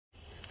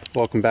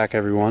Welcome back,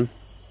 everyone.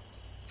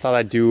 Thought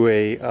I'd do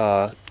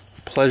a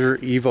Pleasure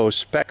Evo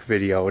Spec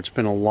video. It's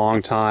been a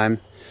long time,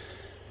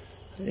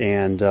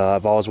 and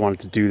I've always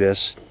wanted to do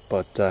this,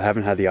 but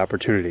haven't had the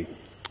opportunity.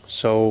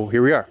 So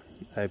here we are.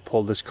 I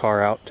pulled this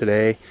car out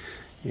today,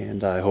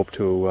 and I hope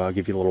to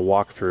give you a little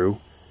walkthrough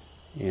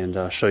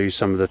and show you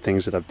some of the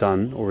things that I've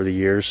done over the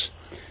years.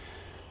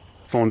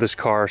 I've owned this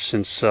car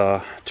since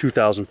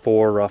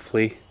 2004,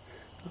 roughly.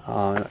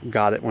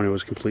 Got it when it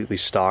was completely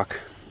stock,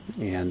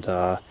 and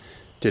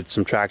did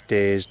some track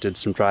days, did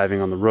some driving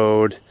on the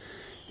road,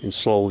 and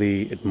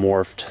slowly it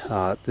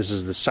morphed. This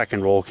is the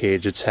second roll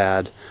cage it's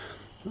had.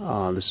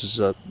 This is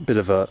a bit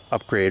of an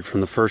upgrade from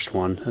the first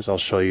one, as I'll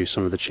show you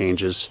some of the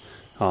changes.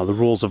 The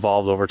rules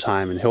evolved over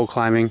time in hill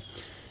climbing,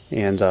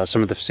 and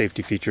some of the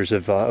safety features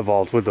have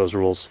evolved with those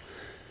rules.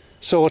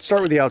 So let's start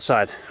with the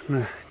outside. I'm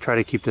going to try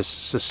to keep this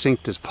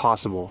succinct as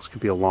possible. This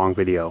could be a long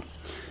video.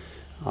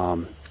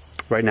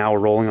 Right now we're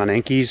rolling on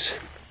Enkeys.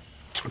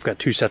 I've got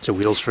two sets of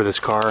wheels for this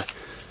car.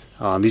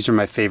 These are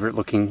my favorite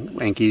looking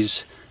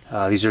Enkeys.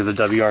 These are the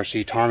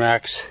WRC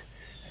Tarmacs.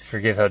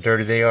 Forgive how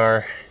dirty they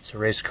are. It's a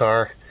race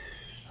car.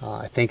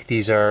 I think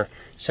these are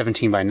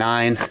 17 by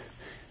 9.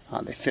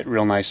 They fit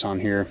real nice on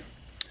here.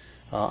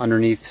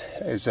 Underneath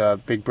is a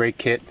big brake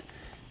kit.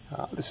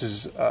 This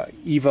is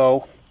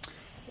Evo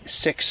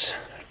 6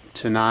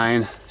 to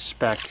 9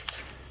 Spec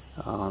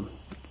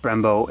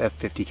Brembo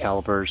F50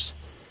 calipers.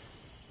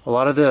 A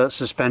lot of the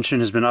suspension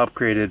has been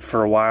upgraded.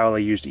 For a while I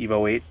used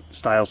Evo 8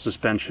 style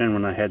suspension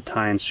when I had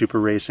Tyne Super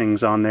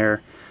Racings on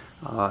there.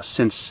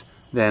 Since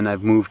then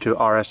I've moved to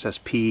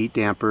RSSP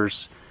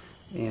dampers,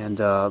 and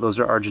those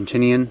are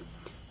Argentinian.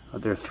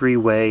 They're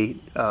three-way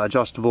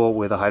adjustable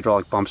with a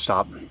hydraulic bump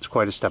stop. It's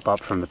quite a step up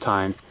from the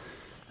Tyne.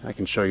 I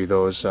can show you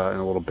those in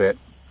a little bit.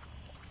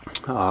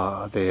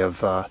 They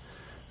have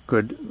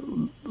good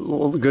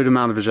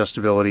amount of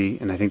adjustability,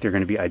 and I think they're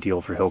going to be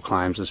ideal for hill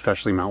climbs,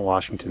 especially Mount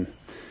Washington.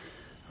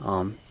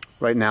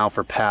 Right now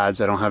for pads,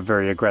 I don't have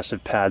very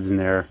aggressive pads in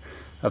there.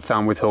 I've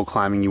found with hill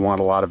climbing you want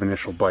a lot of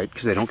initial bite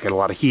because they don't get a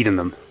lot of heat in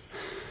them.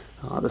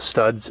 The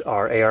studs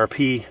are ARP,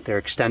 they're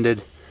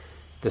extended.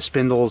 The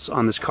spindles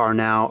on this car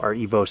now are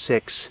Evo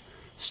 6.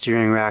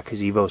 Steering rack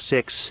is Evo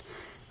 6.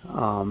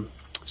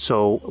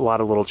 So a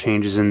lot of little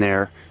changes in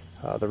there.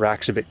 The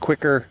rack's a bit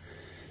quicker.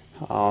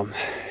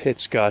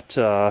 It's got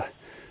a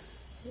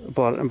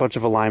bunch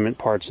of alignment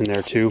parts in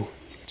there too,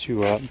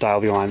 to dial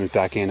the alignment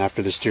back in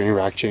after the steering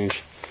rack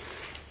change.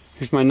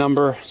 Here's my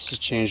number. This has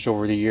changed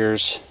over the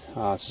years.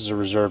 This is a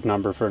reserve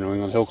number for a New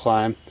England hill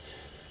climb.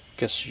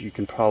 Guess you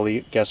can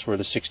probably guess where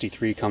the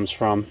 63 comes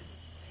from.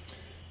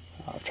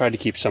 I've tried to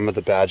keep some of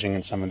the badging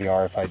and some of the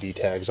RFID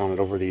tags on it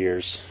over the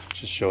years. It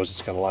just shows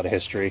it's got a lot of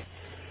history.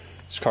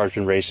 This car's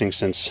been racing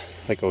since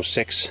like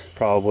 06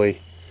 probably.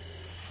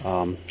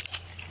 I'll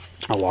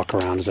walk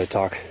around as I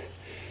talk.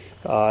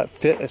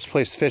 It's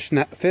placed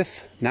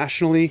fifth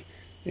nationally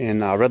in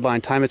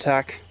Redline Time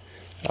Attack.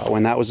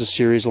 When that was a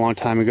series a long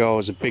time ago, it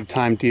was a big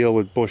time deal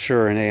with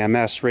Busher and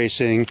AMS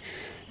Racing,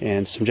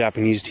 and some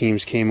Japanese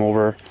teams came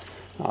over.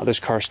 This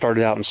car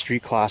started out in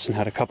street class and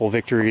had a couple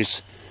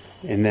victories,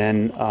 and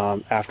then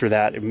after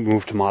that it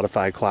moved to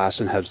modified class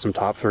and had some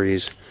top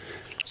threes.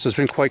 So it's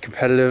been quite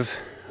competitive.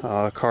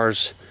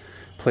 Cars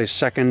placed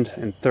second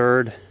and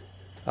third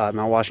at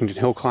Mount Washington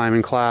hill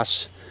climbing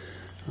class.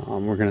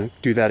 We're going to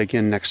do that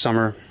again next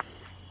summer.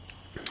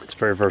 It's a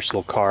very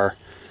versatile car.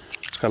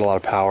 It's got a lot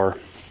of power.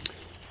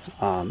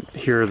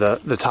 Here are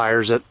the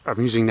tires that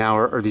I'm using now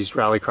are these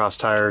Rallycross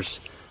tires.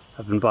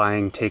 I've been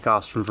buying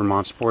takeoffs from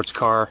Vermont Sports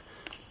Car.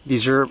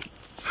 These are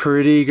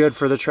pretty good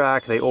for the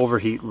track. They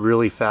overheat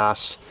really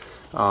fast.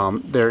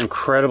 They're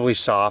incredibly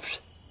soft.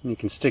 You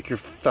can stick your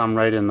thumb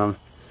right in them.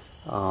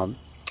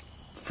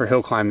 For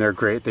hill climb they're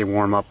great. They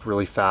warm up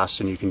really fast,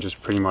 and you can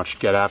just pretty much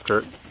get after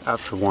it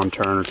after one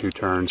turn or two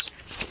turns.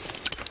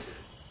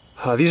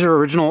 These are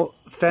original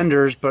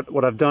fenders, but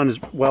what I've done is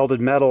welded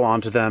metal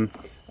onto them.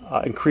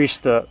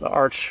 Increased the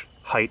arch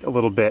height a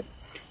little bit,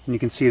 and you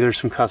can see there's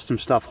some custom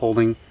stuff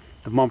holding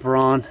the bumper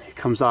on. It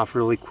comes off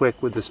really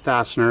quick with this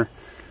fastener.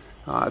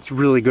 It's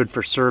really good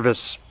for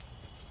service.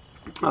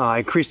 I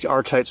increased the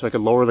arch height so I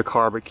could lower the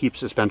car but keep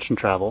suspension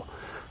travel.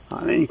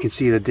 And you can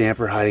see the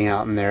damper hiding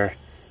out in there,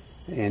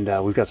 and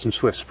we've got some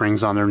Swift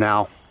springs on there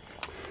now.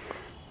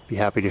 Be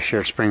happy to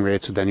share spring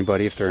rates with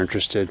anybody if they're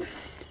interested.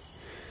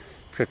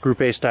 We've got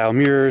Group A style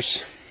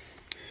mirrors.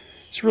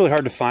 It's really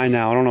hard to find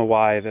now. I don't know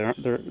why.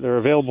 They're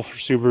available for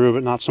Subaru,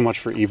 but not so much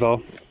for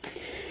Evo.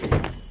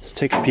 Let's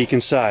take a peek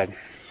inside.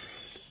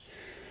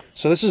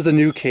 So this is the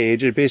new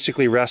cage. It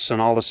basically rests on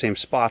all the same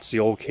spots the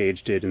old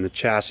cage did in the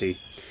chassis.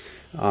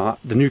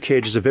 The new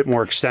cage is a bit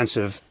more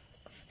extensive.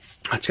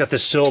 It's got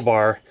this sill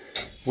bar,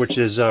 which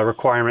is a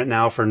requirement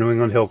now for New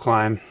England hill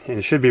climb, and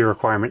it should be a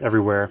requirement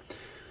everywhere.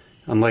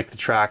 Unlike the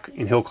track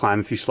in hill climb,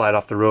 if you slide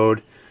off the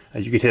road,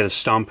 you could hit a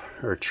stump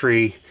or a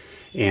tree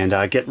and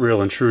get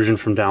real intrusion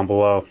from down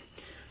below.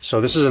 So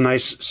this is a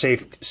nice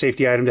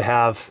safety item to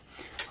have.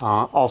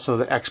 Also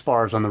the X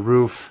bars on the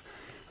roof.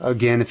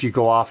 Again, if you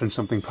go off and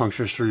something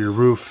punctures through your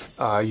roof,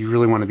 you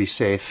really want to be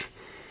safe.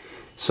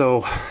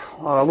 So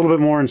a little bit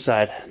more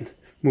inside,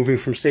 moving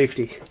from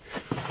safety.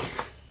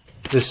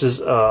 This is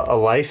a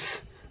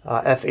Life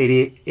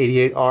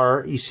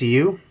F88R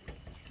ECU.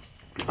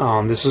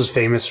 This is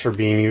famous for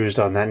being used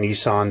on that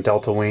Nissan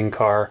Delta Wing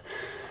car.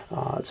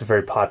 It's a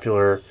very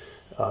popular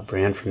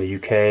brand from the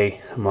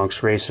UK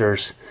amongst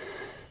racers.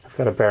 I've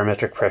got a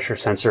barometric pressure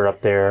sensor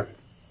up there,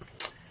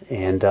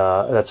 and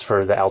that's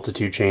for the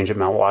altitude change at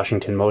Mount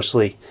Washington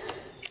mostly.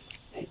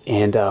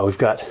 And we've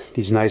got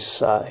these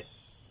nice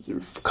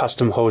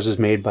custom hoses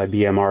made by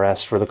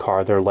BMRS for the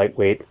car. They're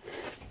lightweight.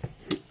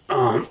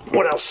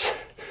 What else?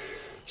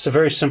 It's a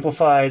very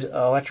simplified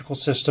electrical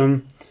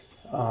system.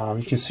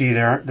 You can see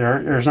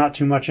there's not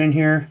too much in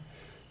here.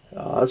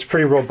 It's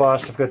pretty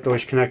robust. I've got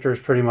Deutsch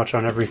connectors pretty much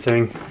on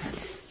everything.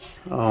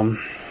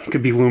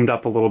 Could be loomed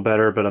up a little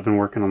better, but I've been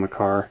working on the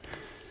car.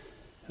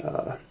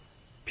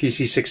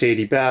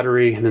 PC680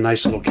 battery and a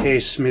nice little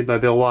case made by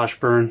Bill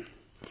Washburn.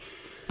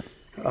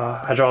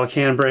 Hydraulic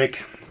handbrake.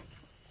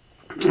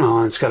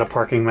 It's got a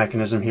parking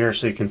mechanism here,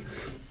 so you can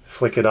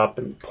flick it up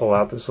and pull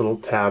out this little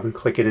tab and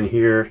click it in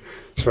here.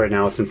 So right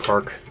now it's in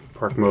park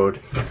mode.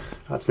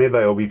 It's made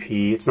by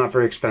OBP. It's not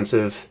very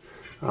expensive.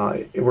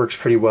 It works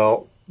pretty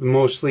well.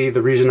 Mostly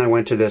the reason I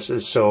went to this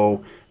is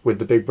so with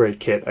the big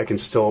brake kit I can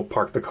still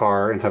park the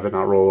car and have it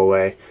not roll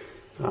away,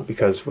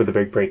 because with the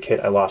big brake kit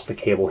I lost the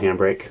cable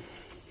handbrake.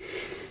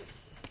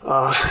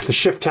 The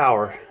shift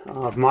tower.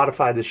 I've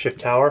modified the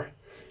shift tower.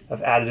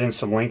 I've added in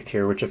some length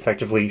here, which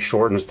effectively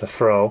shortens the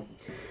throw.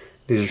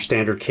 These are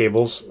standard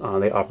cables.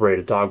 They operate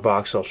a dog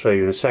box. I'll show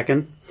you in a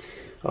second.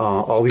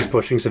 All these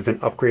bushings have been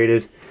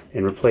upgraded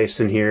and replaced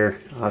in here.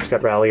 It's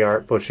got rally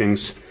art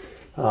bushings,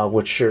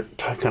 which are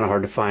kind of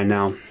hard to find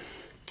now.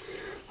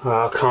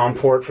 COM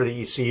port for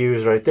the ECU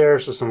is right there,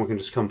 so someone can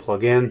just come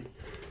plug in.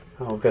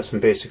 We've got some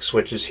basic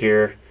switches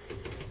here.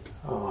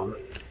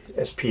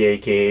 SPA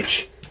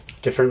gauge,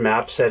 different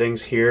map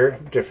settings here,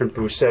 different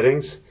boost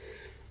settings,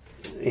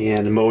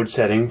 and a mode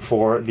setting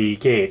for the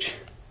gauge.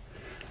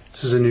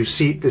 This is a new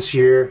seat this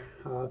year.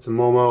 It's a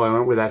Momo. I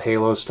went with that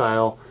Halo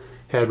style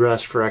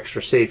headrest for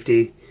extra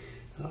safety.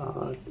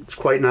 It's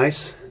quite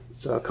nice.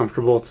 It's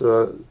comfortable. It's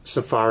a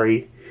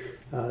Safari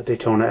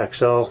Daytona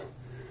XL.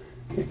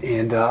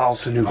 And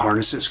also new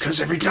harnesses, because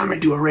every time I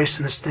do a race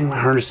in this thing, my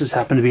harnesses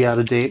happen to be out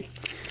of date.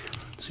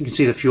 So you can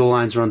see the fuel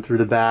lines run through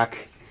the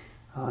back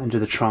into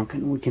the trunk,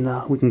 and we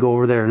can go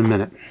over there in a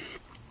minute.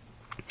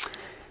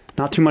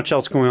 Not too much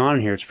else going on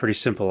in here. It's pretty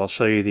simple. I'll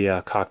show you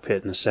the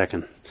cockpit in a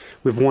second.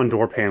 We have one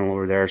door panel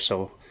over there,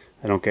 so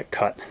I don't get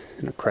cut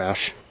in a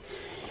crash.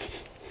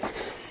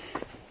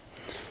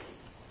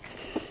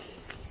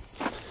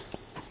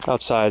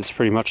 Outside, it's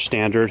pretty much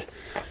standard.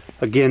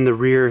 Again, the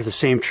rear, the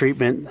same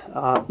treatment,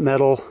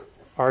 metal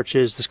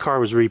arches. This car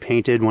was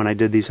repainted when I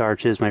did these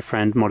arches. My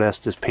friend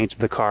Modestus painted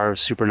the car. It was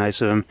super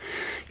nice of him.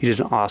 He did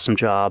an awesome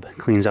job.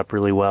 Cleans up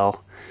really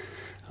well.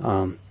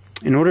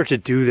 In order to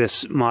do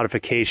this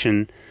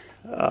modification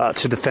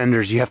to the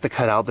fenders, you have to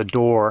cut out the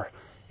door.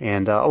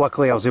 And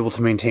luckily I was able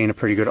to maintain a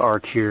pretty good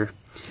arc here.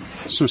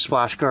 Some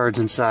splash guards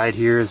inside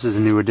here. This is a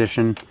new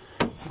addition.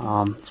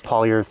 It's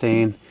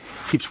polyurethane.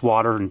 Keeps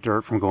water and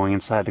dirt from going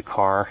inside the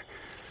car.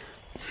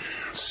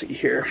 Let's see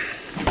here.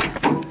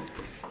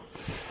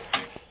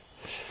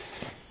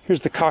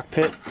 Here's the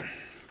cockpit.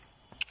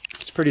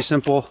 It's pretty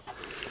simple.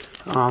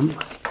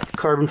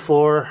 Carbon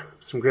floor,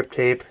 some grip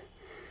tape.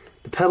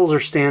 The pedals are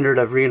standard.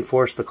 I've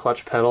reinforced the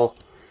clutch pedal.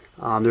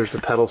 There's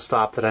the pedal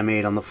stop that I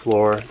made on the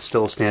floor. It's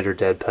still a standard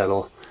dead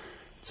pedal.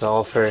 It's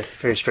all very,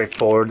 very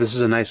straightforward. This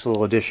is a nice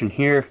little addition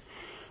here.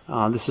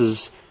 This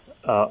is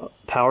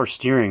power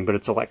steering, but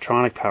it's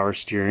electronic power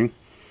steering.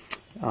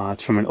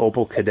 It's from an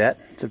Opel Kadett.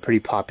 It's a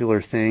pretty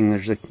popular thing.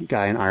 There's a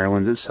guy in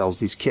Ireland that sells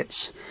these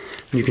kits.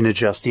 You can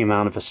adjust the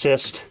amount of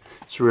assist.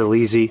 It's real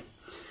easy.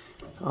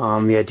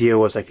 The idea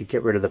was I could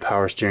get rid of the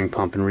power steering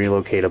pump and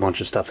relocate a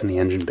bunch of stuff in the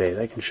engine bay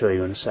that I can show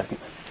you in a second.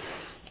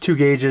 2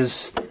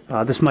 gauges.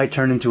 This might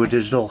turn into a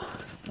digital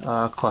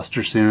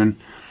cluster soon.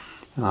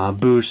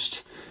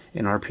 Boost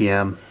and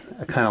RPM.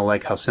 I kind of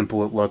like how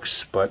simple it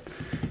looks, but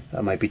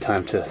that might be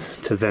time to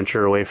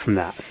venture away from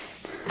that.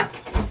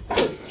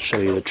 I'll show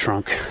you the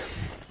trunk.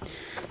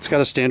 It's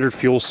got a standard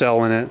fuel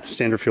cell in it,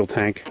 standard fuel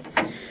tank.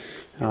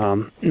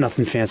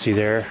 Nothing fancy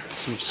there.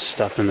 Some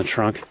stuff in the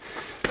trunk.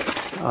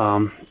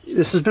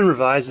 This has been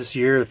revised this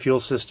year, the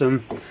fuel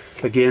system.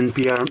 Again,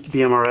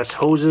 BMRS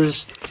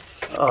hoses.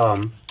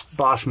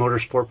 Bosch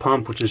Motorsport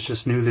pump, which is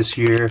just new this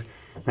year.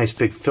 Nice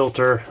big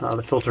filter.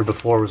 The filter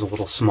before was a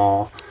little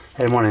small.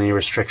 I didn't want any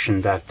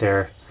restriction back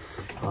there.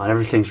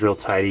 Everything's real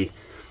tidy.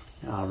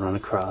 Run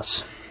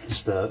across.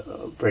 Just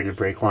the braided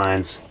brake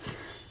lines.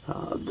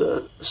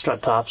 The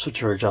strut tops,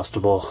 which are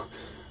adjustable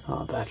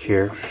back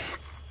here.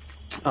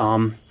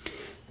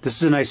 This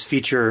is a nice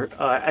feature.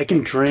 I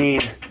can drain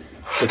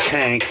the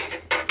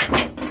tank.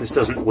 This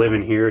doesn't live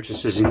in here, it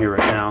just is in here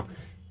right now.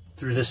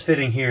 Through this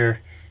fitting here,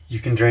 you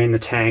can drain the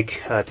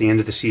tank at the end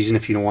of the season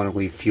if you don't want to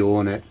leave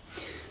fuel in it,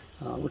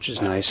 which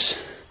is nice.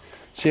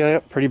 So yeah,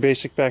 pretty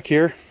basic back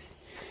here.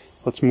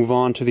 Let's move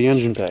on to the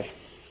engine bay.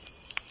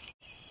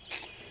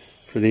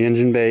 For the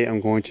engine bay, I'm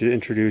going to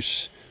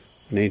introduce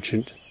an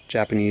ancient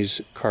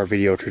Japanese car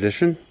video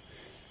tradition,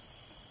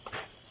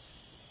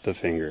 the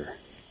finger.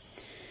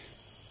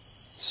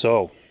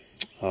 So,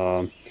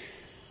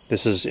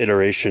 this is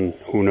iteration,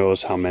 who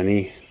knows how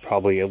many,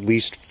 probably at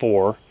least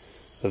 4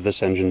 of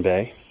this engine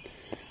bay.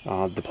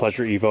 The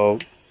Pleasure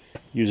Evo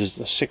uses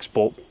a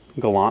 6-bolt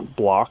Gallant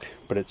block,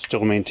 but it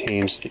still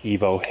maintains the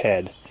Evo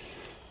head.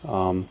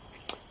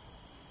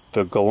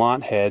 The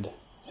Gallant head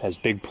has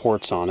big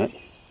ports on it,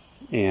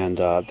 and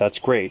that's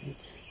great,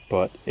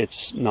 but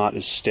it's not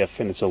as stiff,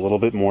 and it's a little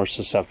bit more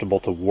susceptible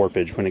to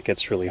warpage when it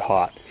gets really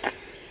hot.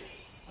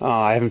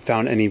 I haven't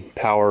found any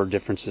power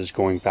differences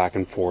going back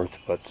and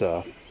forth, but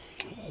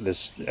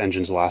this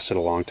engine's lasted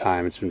a long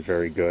time. It's been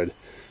very good.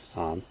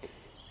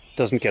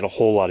 Doesn't get a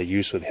whole lot of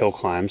use with hill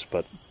climbs,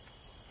 but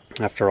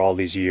after all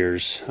these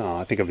years,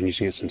 I think I've been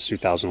using it since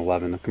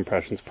 2011. The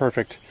compression's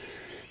perfect.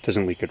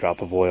 Doesn't leak a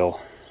drop of oil.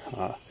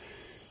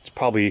 It's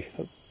probably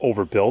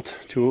overbuilt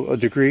to a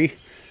degree.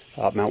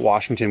 Mount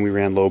Washington, we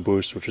ran low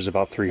boost, which was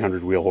about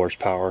 300 wheel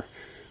horsepower.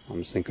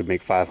 This thing could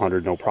make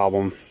 500 no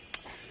problem.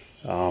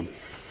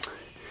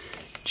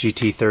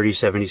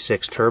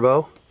 GT3076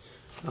 turbo.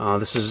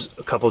 This is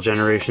a couple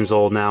generations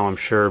old now, I'm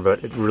sure,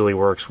 but it really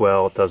works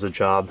well. It does the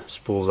job.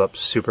 Spools up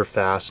super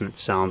fast and it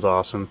sounds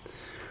awesome.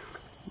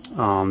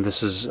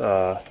 This is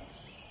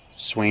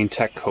Swain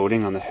Tech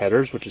coating on the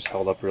headers, which is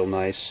held up real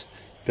nice.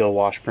 Bill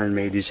Washburn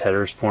made these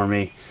headers for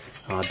me.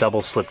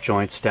 Double slip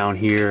joints down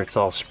here. It's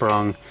all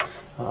sprung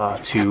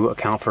to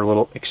account for a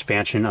little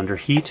expansion under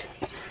heat.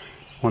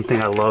 One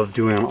thing I love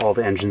doing on all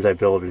the engines I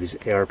build are these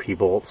ARP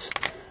bolts.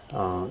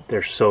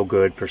 They're so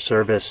good for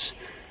service.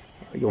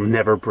 You'll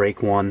never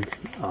break one,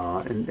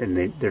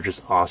 and they're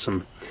just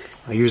awesome.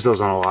 I use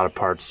those on a lot of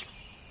parts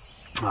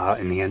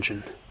in the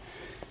engine.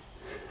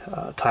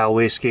 Tile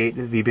wastegate,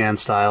 V-band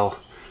style.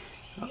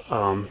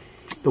 The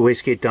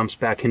wastegate dumps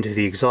back into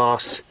the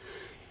exhaust.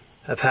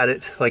 I've had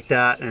it like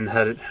that and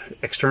had it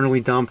externally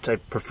dumped. I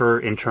prefer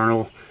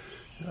internal.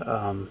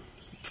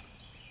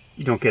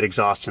 You don't get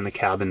exhaust in the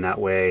cabin that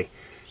way.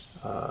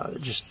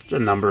 Just a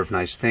number of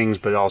nice things,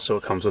 but also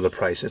it comes with a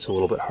price. It's a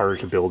little bit harder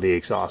to build the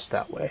exhaust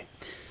that way.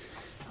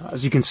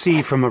 As you can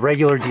see from a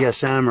regular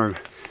DSM or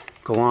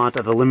Gallant,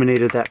 I've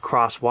eliminated that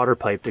cross water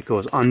pipe that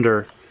goes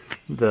under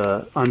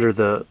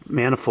the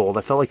manifold.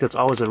 I felt like that's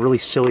always a really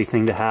silly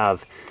thing to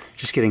have,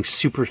 just getting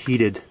super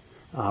heated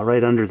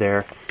right under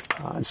there.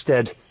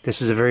 Instead,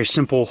 this is a very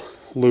simple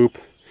loop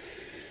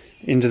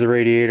into the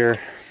radiator.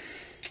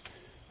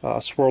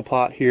 Swirl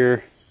pot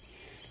here.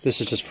 This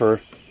is just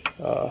for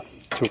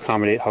to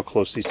accommodate how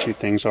close these two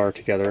things are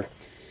together.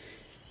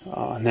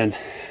 And then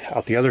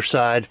out the other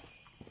side,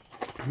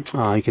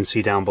 you can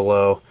see down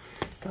below,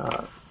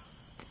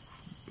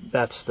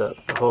 that's the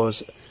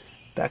hose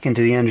back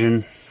into the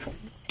engine.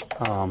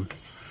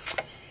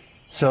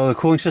 So the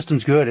cooling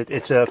system's good.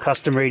 It's a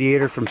custom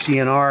radiator from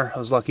CNR. I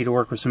was lucky to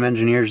work with some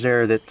engineers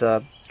there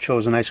that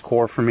chose a nice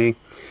core for me.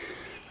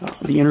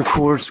 The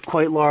intercooler is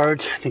quite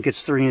large. I think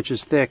it's 3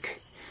 inches thick.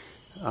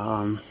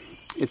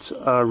 It's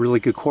a really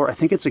good core. I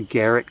think it's a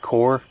Garrett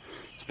core.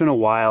 It's been a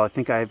while. I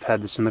think I've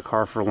had this in the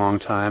car for a long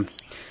time.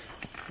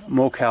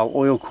 Mocal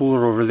oil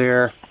cooler over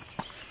there.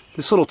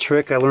 This little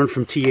trick I learned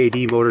from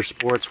TAD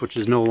Motorsports, which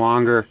is no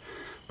longer,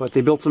 but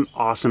they built some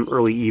awesome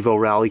early Evo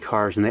rally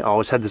cars, and they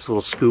always had this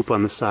little scoop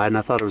on the side, and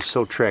I thought it was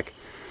so trick.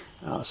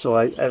 So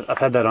I've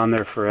had that on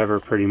there forever,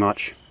 pretty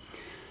much.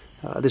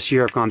 This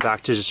year I've gone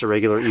back to just a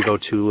regular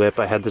Evo II lip.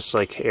 I had this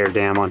like air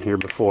dam on here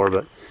before,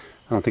 but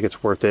I don't think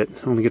it's worth it.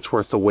 I don't think it's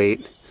worth the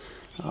weight,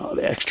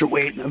 the extra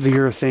weight of the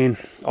urethane.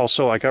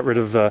 Also, I got rid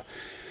of the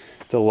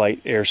light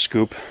air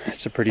scoop.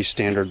 It's a pretty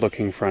standard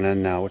looking front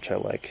end now, which I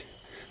like.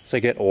 As I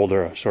get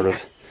older, I'm sort of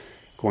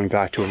going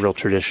back to a real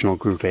traditional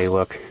Group A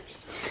look.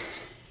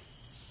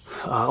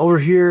 Over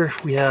here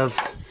we have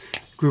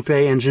Group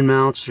A engine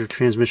mounts, or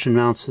transmission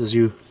mounts as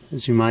you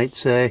might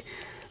say.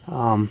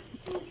 I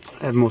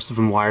have most of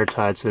them wire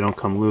tied so they don't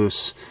come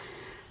loose.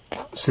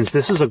 Since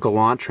this is a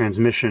Gallant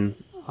transmission,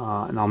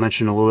 and I'll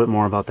mention a little bit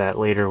more about that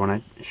later when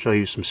I show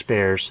you some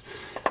spares,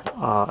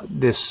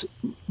 this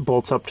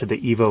bolts up to the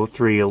Evo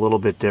III a little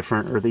bit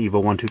different, or the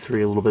Evo I, II,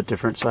 III a little bit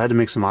different, so I had to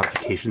make some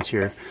modifications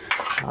here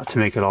to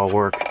make it all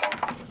work.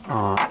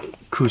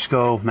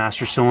 Cusco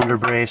master cylinder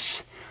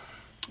brace.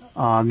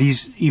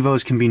 These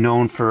Evos can be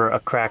known for a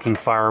cracking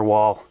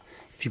firewall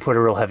if you put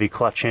a real heavy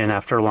clutch in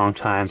after a long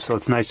time, so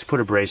it's nice to put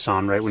a brace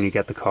on right when you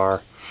get the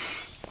car.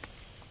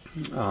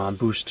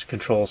 Boost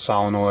control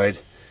solenoid.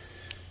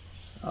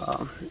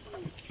 You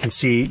can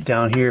see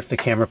down here if the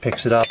camera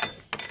picks it up,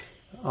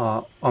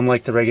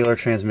 unlike the regular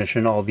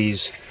transmission, all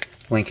these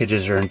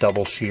linkages are in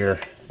double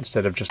shear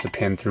instead of just a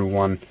pin through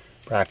one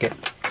bracket.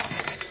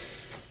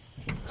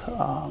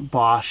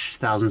 Bosch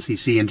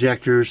 1000cc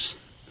injectors.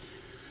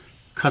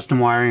 Custom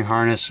wiring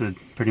harness with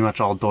pretty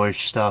much all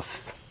Deutsch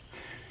stuff.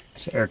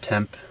 There's air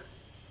temp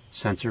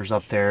sensors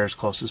up there as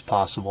close as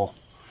possible.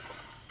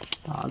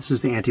 This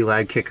is the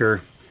anti-lag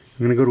kicker.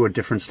 I'm going to go to a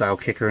different style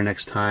kicker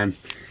next time.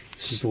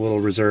 This is a little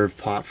reserve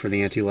pot for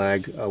the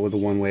anti-lag with a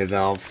one-way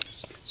valve.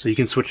 So you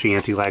can switch the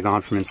anti-lag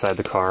on from inside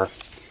the car.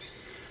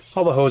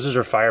 All the hoses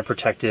are fire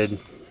protected,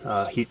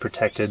 heat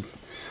protected,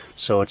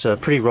 so it's a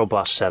pretty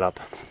robust setup.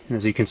 And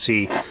as you can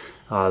see,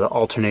 the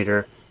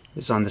alternator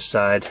is on this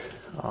side,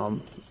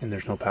 and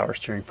there's no power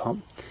steering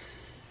pump.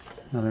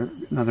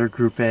 Another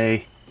Group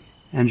A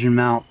engine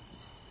mount.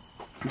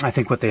 I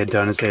think what they had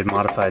done is they had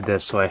modified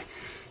this, so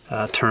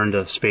I turned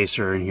a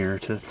spacer in here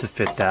to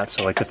fit that.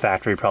 So like the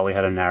factory probably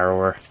had a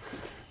narrower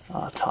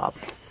top.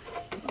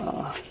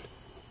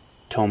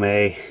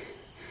 Tomei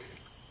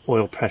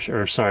oil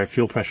pressure, or sorry,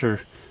 fuel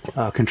pressure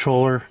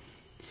controller.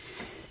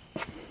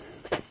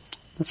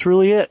 That's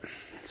really it.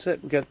 That's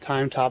it. We got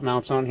time top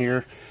mounts on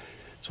here.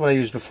 That's what I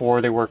used before.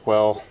 They work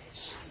well.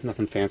 It's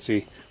nothing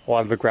fancy. A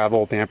lot of the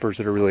gravel dampers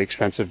that are really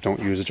expensive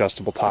don't use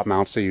adjustable top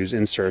mounts. They use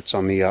inserts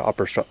on the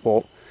upper strut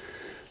bolt.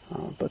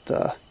 But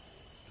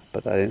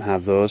I didn't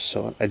have those,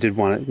 so I did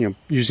want to,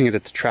 using it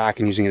at the track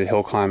and using it at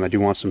hill climb, I do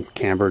want some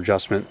camber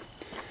adjustment.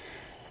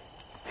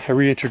 I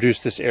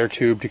reintroduced this air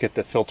tube to get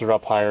the filter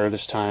up higher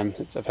this time.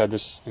 I've had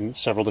this in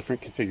several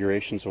different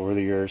configurations over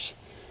the years.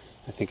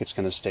 I think it's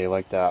going to stay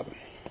like that.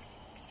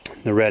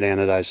 The red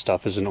anodized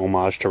stuff is an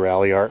homage to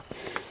rally art,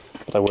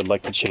 but I would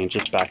like to change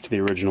it back to the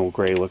original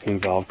gray looking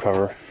valve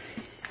cover.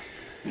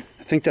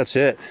 I think that's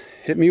it.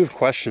 Hit me with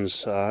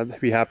questions.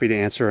 I'd be happy to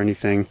answer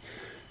anything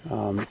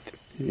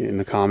in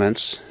the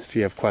comments if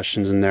you have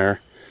questions in there.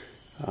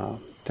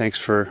 Thanks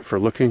for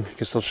looking. I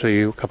guess I'll show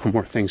you a couple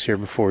more things here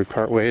before we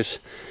part ways.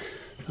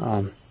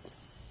 A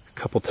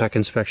couple tech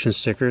inspection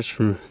stickers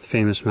from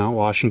famous Mount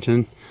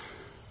Washington.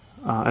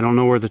 I don't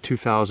know where the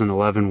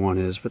 2011 one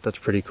is, but that's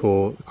pretty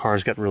cool. The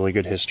car's got really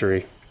good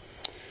history.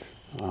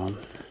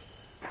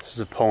 This is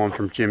a poem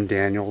from Jim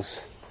Daniels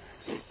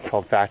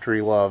called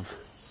Factory Love.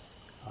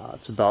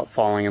 It's about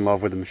falling in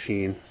love with a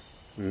machine,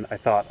 and I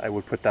thought I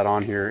would put that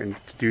on here. And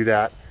to do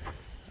that,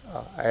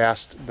 I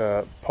asked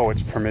the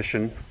poet's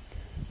permission,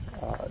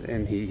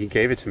 and he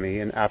gave it to me.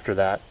 And after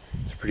that,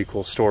 it's a pretty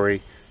cool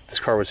story. This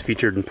car was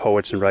featured in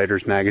Poets and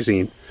Writers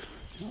magazine.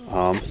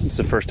 It's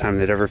the first time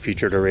they'd ever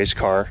featured a race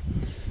car.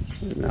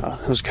 And,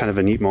 it was kind of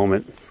a neat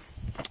moment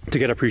to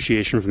get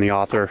appreciation from the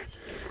author.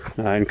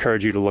 I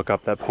encourage you to look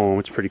up that poem.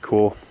 It's pretty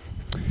cool.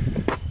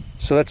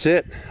 So that's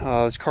it.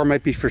 This car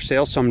might be for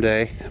sale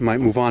someday. I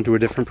might move on to a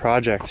different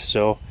project.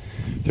 So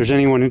if there's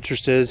anyone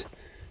interested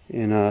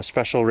in a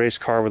special race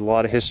car with a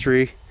lot of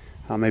history,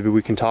 maybe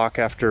we can talk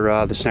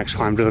after this next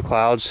climb to the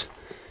clouds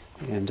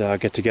and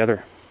get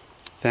together.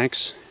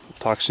 Thanks.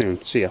 Talk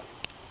soon. See ya.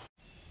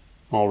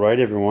 Alright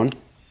everyone,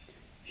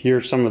 here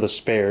are some of the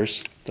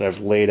spares that I've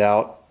laid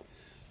out.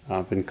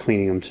 I've been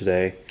cleaning them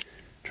today,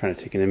 trying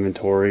to take an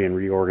inventory and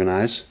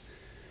reorganize.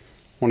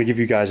 I want to give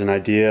you guys an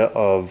idea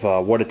of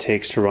what it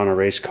takes to run a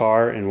race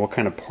car and what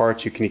kind of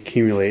parts you can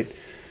accumulate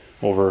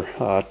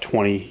over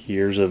 20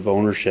 years of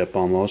ownership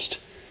almost.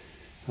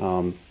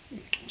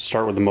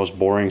 Start with the most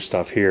boring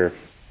stuff here.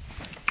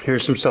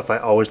 Here's some stuff I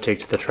always take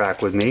to the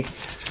track with me.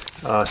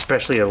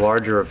 Especially a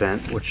larger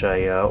event, which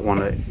I want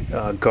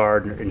to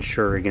guard and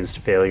ensure against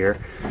failure.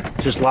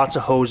 Just lots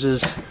of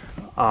hoses.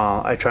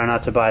 I try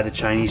not to buy the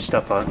Chinese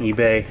stuff on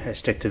eBay. I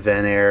stick to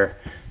Venair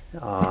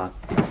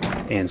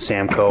and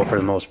Samco for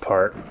the most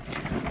part.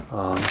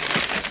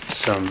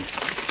 Some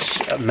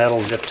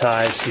metal zip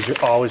ties. These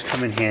are always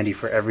come in handy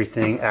for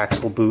everything.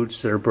 Axle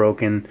boots that are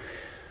broken.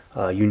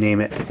 You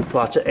name it.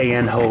 Lots of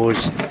AN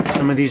hose.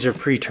 Some of these are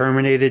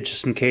pre-terminated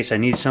just in case I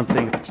need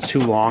something. If it's too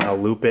long, I'll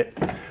loop it.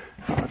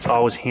 It's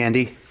always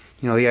handy.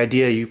 The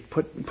idea, you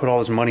put all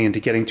this money into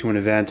getting to an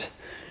event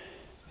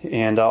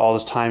and all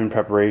this time in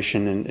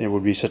preparation, and it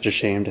would be such a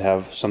shame to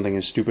have something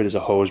as stupid as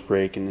a hose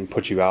break and then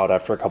put you out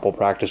after a couple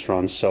practice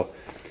runs. So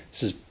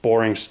this is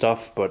boring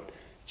stuff, but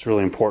it's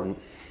really important.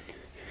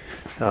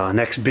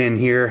 Next bin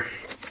here,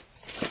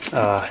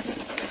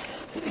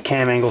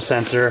 cam angle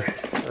sensor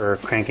or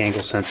crank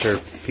angle sensor.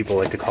 People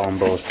like to call them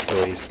both.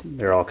 Really,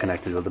 they're all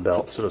connected with the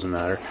belt, so it doesn't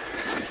matter.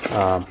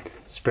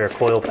 Spare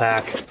coil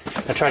pack.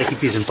 I try to keep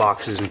these in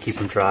boxes and keep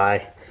them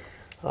dry.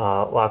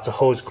 Lots of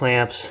hose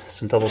clamps,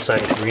 some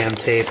double-sided 3M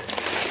tape.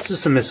 This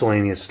is some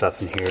miscellaneous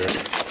stuff in here.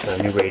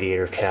 A new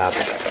radiator cap.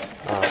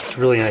 It's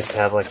really nice to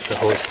have like the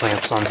hose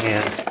clamps on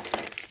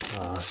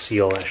hand.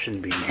 Seal, that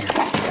shouldn't be in here.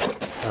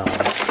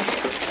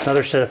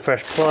 Another set of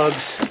fresh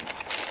plugs.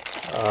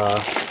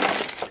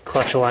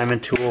 Clutch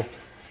alignment tool.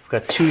 I've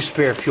got 2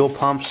 spare fuel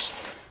pumps.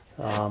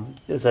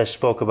 As I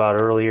spoke about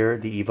earlier,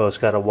 the Evo's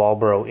got a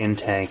Walbro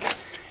in-tank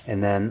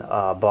and then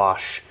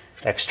Bosch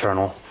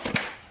external.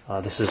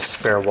 This is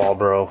spare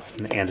Walbro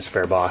and a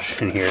spare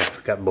Bosch in here.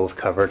 I've got both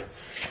covered.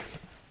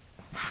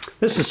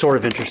 This is sort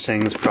of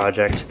interesting, this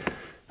project.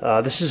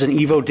 This is an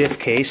Evo diff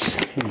case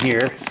in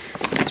here.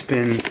 It's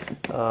been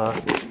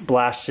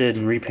blasted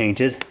and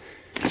repainted.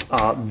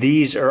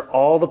 These are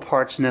all the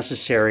parts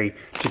necessary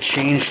to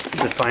change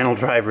the final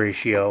drive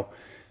ratio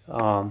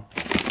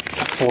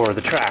for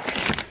the track.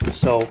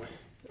 So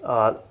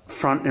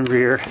front and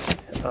rear,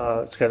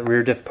 it's got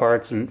rear diff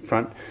parts and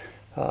front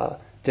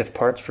diff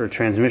parts for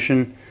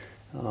transmission.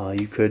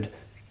 You could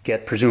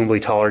get presumably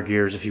taller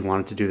gears if you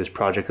wanted to do this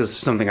project. This is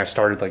something I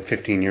started like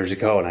 15 years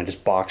ago and I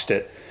just boxed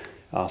it.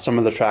 Some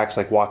of the tracks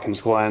like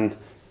Watkins Glen,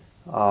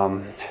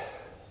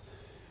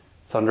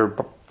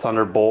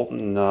 Thunderbolt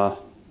in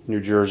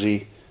New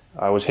Jersey,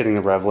 I was hitting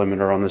the rev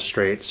limiter on this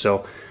straight.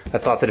 So I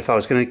thought that if I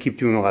was going to keep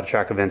doing a lot of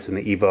track events in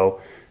the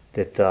Evo,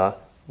 that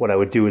what I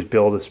would do is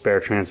build a spare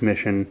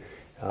transmission,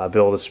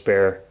 build a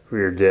spare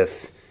rear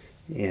diff,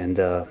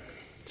 and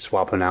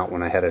swap them out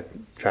when I had a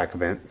track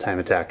event, time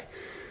attack.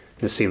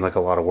 This seemed like a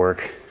lot of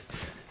work.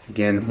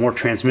 Again, more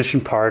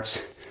transmission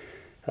parts,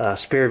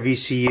 spare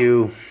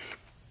VCU,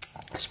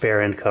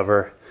 spare end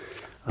cover,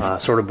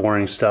 sort of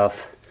boring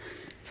stuff.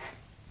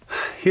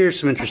 Here's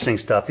some interesting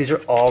stuff. These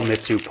are all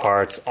Mitsu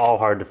parts, all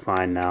hard to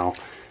find now.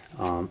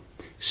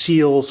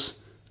 Seals,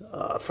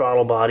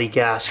 throttle body,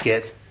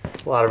 gasket,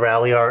 a lot of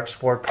rally art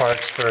sport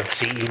parts for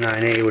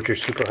CE9A, which are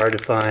super hard to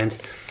find.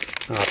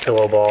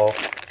 Pillow ball,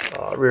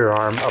 rear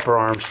arm, upper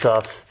arm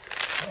stuff,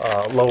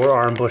 lower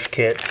arm bush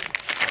kit,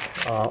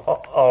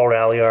 all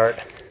rally art.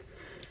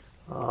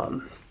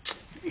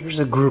 Here's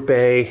a Group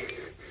A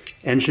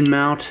engine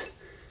mount.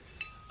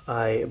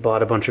 I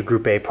bought a bunch of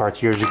Group A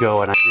parts years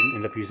ago and I didn't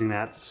end up using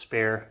that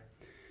spare.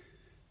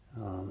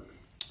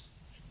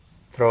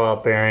 Throw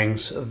out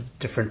bearings of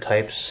different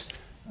types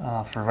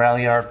for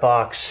rally art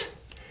box.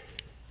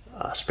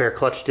 Spare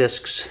clutch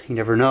discs, you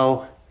never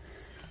know.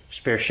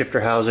 Spare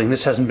shifter housing.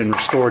 This hasn't been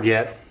restored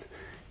yet.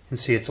 You can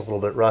see it's a little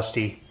bit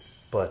rusty,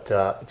 but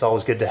it's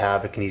always good to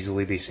have. It can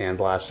easily be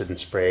sandblasted and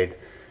sprayed,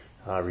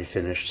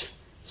 refinished.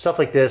 Stuff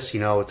like this, you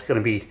know, it's going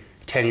to be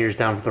 10 years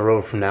down the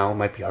road from now. It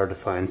might be hard to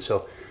find,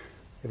 so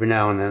every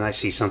now and then I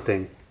see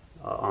something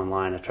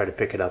online. I try to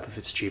pick it up if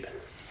it's cheap.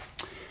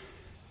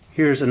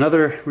 Here's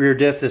another rear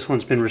diff. This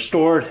one's been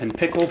restored and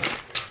pickled,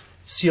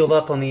 sealed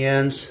up on the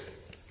ends.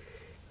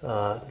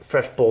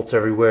 Fresh bolts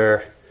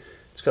everywhere.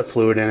 It's got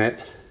fluid in it.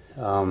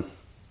 A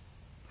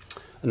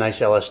nice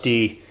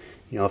LSD.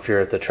 You know, if you're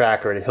at the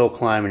track or at a hill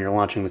climb and you're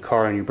launching the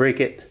car and you break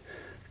it,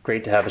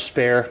 great to have a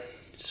spare.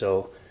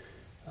 So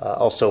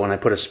also when I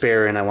put a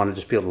spare in, I want to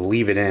just be able to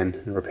leave it in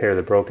and repair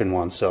the broken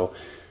one. So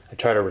I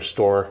try to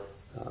restore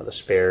the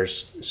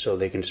spares so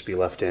they can just be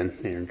left in.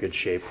 They're in good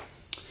shape.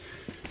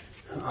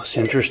 This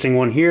interesting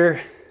one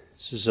here.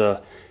 This is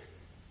a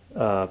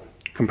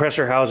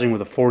compressor housing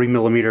with a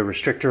 40mm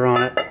restrictor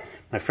on it.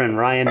 My friend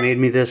Ryan made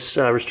me this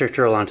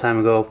restrictor a long time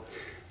ago.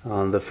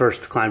 The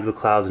first climb to the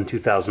clouds in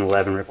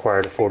 2011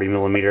 required a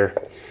 40mm.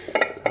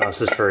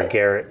 This is for a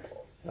Garrett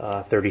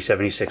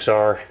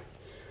 3076R.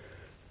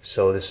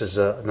 So this is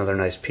another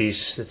nice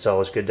piece. It's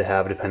always good to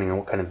have depending on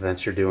what kind of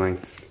events you're doing.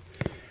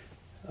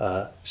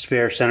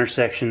 Spare center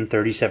section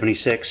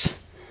 3076.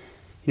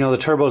 You know, the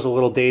turbo's a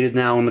little dated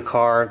now in the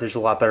car. There's a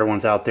lot better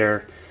ones out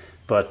there.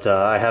 But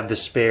I have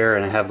this spare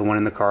and I have the one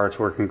in the car. It's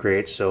working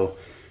great. So,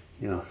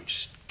 you know,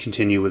 just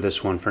continue with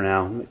this one for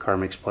now. The car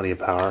makes plenty of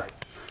power.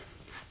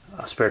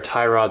 Spare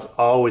tie rod's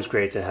always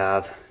great to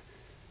have.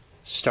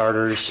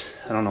 Starters,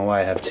 I don't know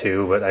why I have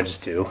two, but I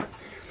just do.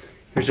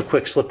 Here's a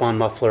quick slip-on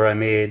muffler I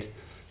made.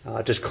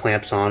 It just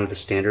clamps on the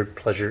standard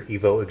Pleasure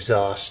Evo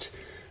exhaust.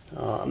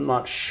 I'm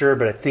not sure,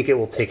 but I think it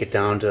will take it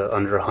down to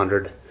under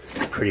 100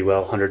 pretty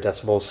well, 100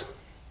 decibels.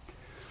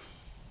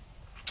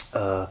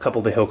 A couple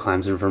of the hill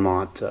climbs in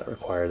Vermont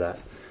require that.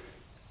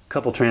 A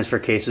couple transfer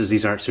cases.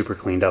 These aren't super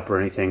cleaned up or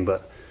anything,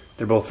 but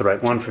they're both the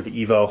right one for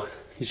the Evo.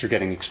 These are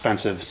getting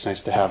expensive. It's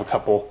nice to have a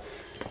couple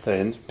that I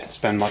didn't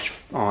spend much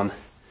on.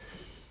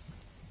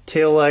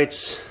 Tail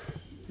lights.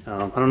 I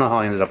don't know how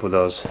I ended up with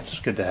those. It's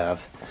good to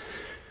have.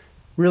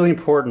 Really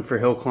important for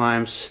hill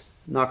climbs.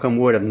 Knock on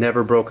wood, I've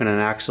never broken an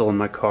axle in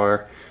my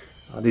car.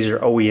 These are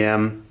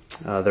OEM.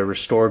 They're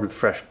restored with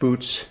fresh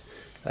boots.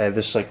 I have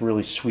this like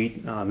really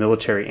sweet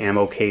military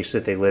ammo case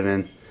that they live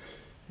in,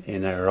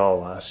 and they're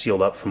all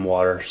sealed up from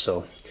water.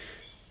 So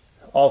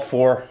all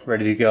four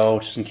ready to go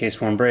just in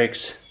case one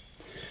breaks.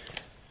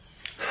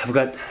 I've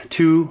got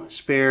two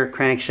spare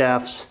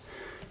crankshafts.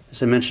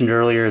 As I mentioned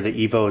earlier, the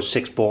Evo is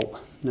 6-bolt.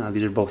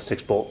 These are both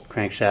 6-bolt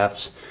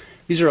crankshafts.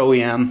 These are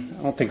OEM.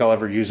 I don't think I'll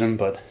ever use them,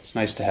 but it's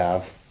nice to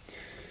have.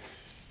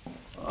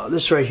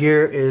 This right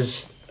here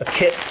is a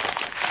kit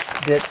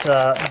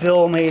that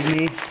Bill made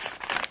me.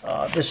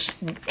 This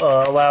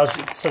allows,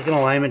 it's like an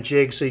alignment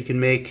jig so you can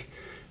make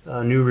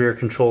new rear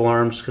control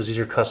arms because these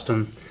are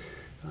custom.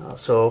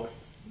 So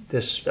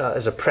this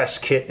is a press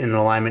kit and an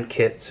alignment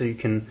kit so you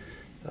can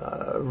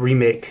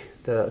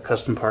remake the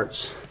custom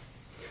parts.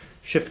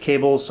 Shift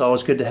cables,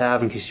 always good to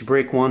have in case you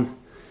break one.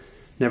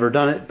 Never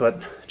done it,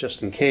 but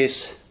just in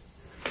case.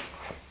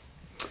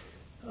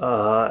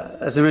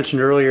 As I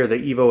mentioned earlier, the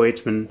Evo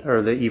 8's been,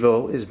 or the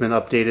Evo has been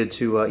updated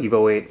to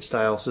Evo 8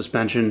 style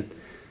suspension.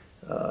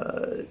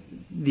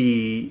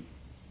 The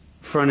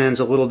front end's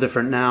a little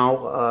different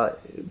now.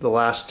 The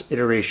last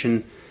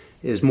iteration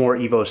is more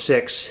Evo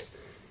 6.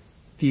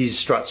 These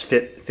struts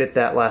fit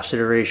that last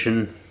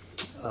iteration.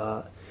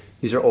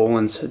 These are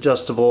Öhlins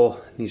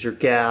adjustable. These are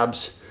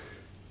Gabs.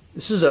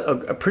 This is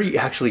a pretty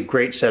actually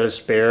great set of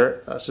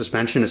spare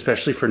suspension,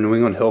 especially for New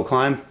England hill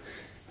climb.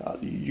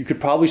 You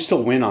could probably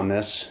still win on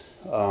this.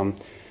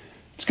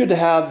 It's good to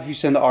have if you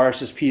send the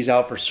RSSPs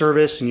out for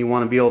service and you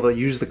want to be able to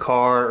use the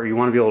car, or you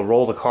want to be able to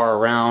roll the car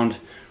around,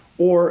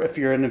 or if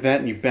you're at an event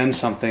and you bend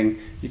something,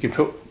 you can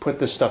put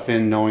this stuff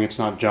in knowing it's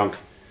not junk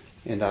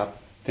and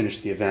finish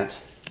the event.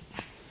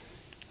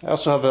 I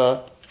also have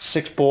a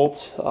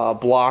 6-bolt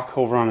block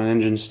over on an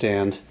engine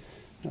stand.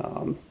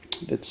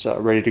 It's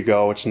ready to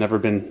go. It's never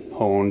been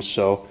honed,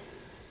 so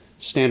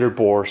standard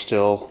bore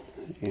still,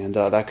 and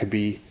that could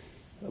be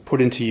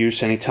put into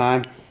use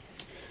anytime.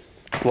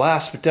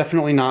 Last but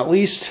definitely not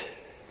least,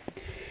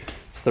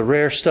 the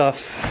rare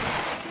stuff.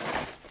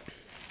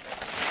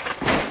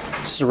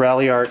 This is a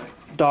Rally Art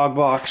dog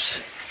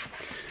box.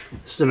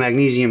 This is a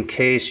magnesium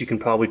case. You can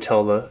probably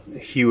tell the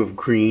hue of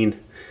green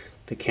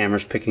the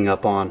camera's picking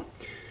up on.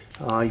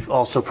 You've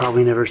also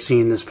probably never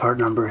seen this part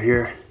number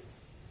here.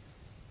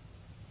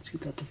 Let's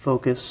get that to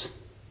focus.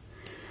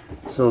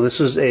 So this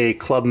is a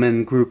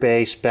Clubman Group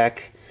A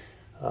Spec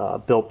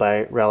built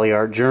by Rally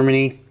Art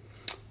Germany,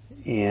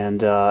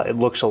 and it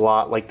looks a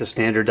lot like the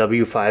standard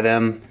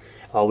W5M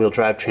all-wheel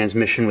drive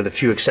transmission with a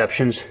few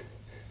exceptions.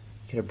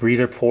 Get a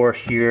breather port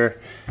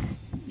here.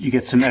 You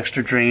get some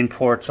extra drain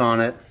ports on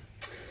it.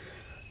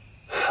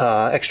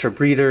 Extra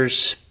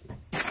breathers.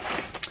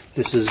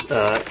 This is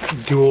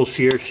dual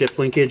shear ship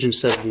linkage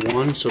instead of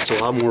one, so it's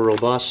a lot more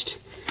robust.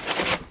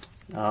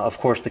 Of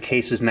course, the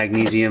case is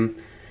magnesium.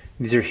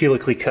 These are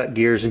helically cut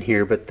gears in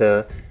here, but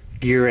the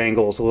gear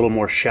angle is a little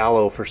more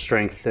shallow for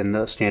strength than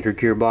the standard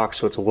gearbox,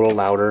 so it's a little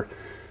louder.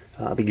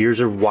 The gears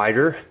are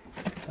wider.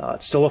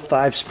 It's still a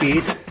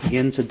 5-speed.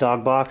 Again, it's a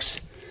dog box.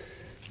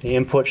 The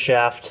input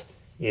shaft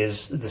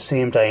is the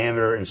same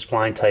diameter and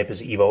spline type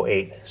as Evo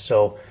 8,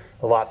 so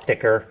a lot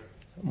thicker,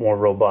 more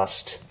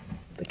robust.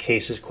 The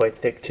case is quite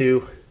thick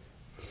too.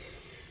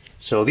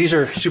 So these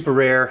are super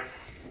rare.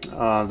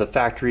 The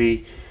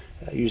factory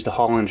used the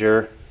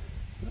Hollinger,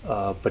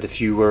 but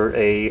if you were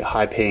a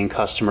high-paying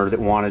customer that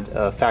wanted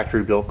a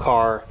factory-built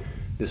car,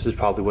 this is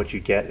probably what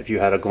you'd get if you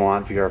had a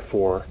Galant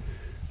VR4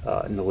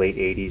 in the late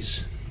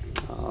 80s.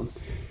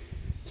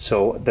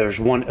 So there's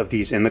one of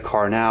these in the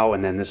car now,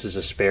 and then this is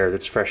a spare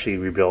that's freshly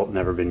rebuilt,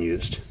 never been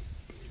used.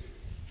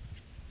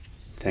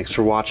 Thanks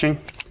for watching,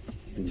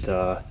 and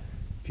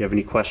if you have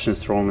any questions,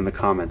 throw them in the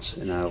comments,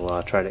 and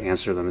I'll try to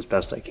answer them as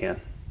best I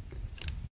can.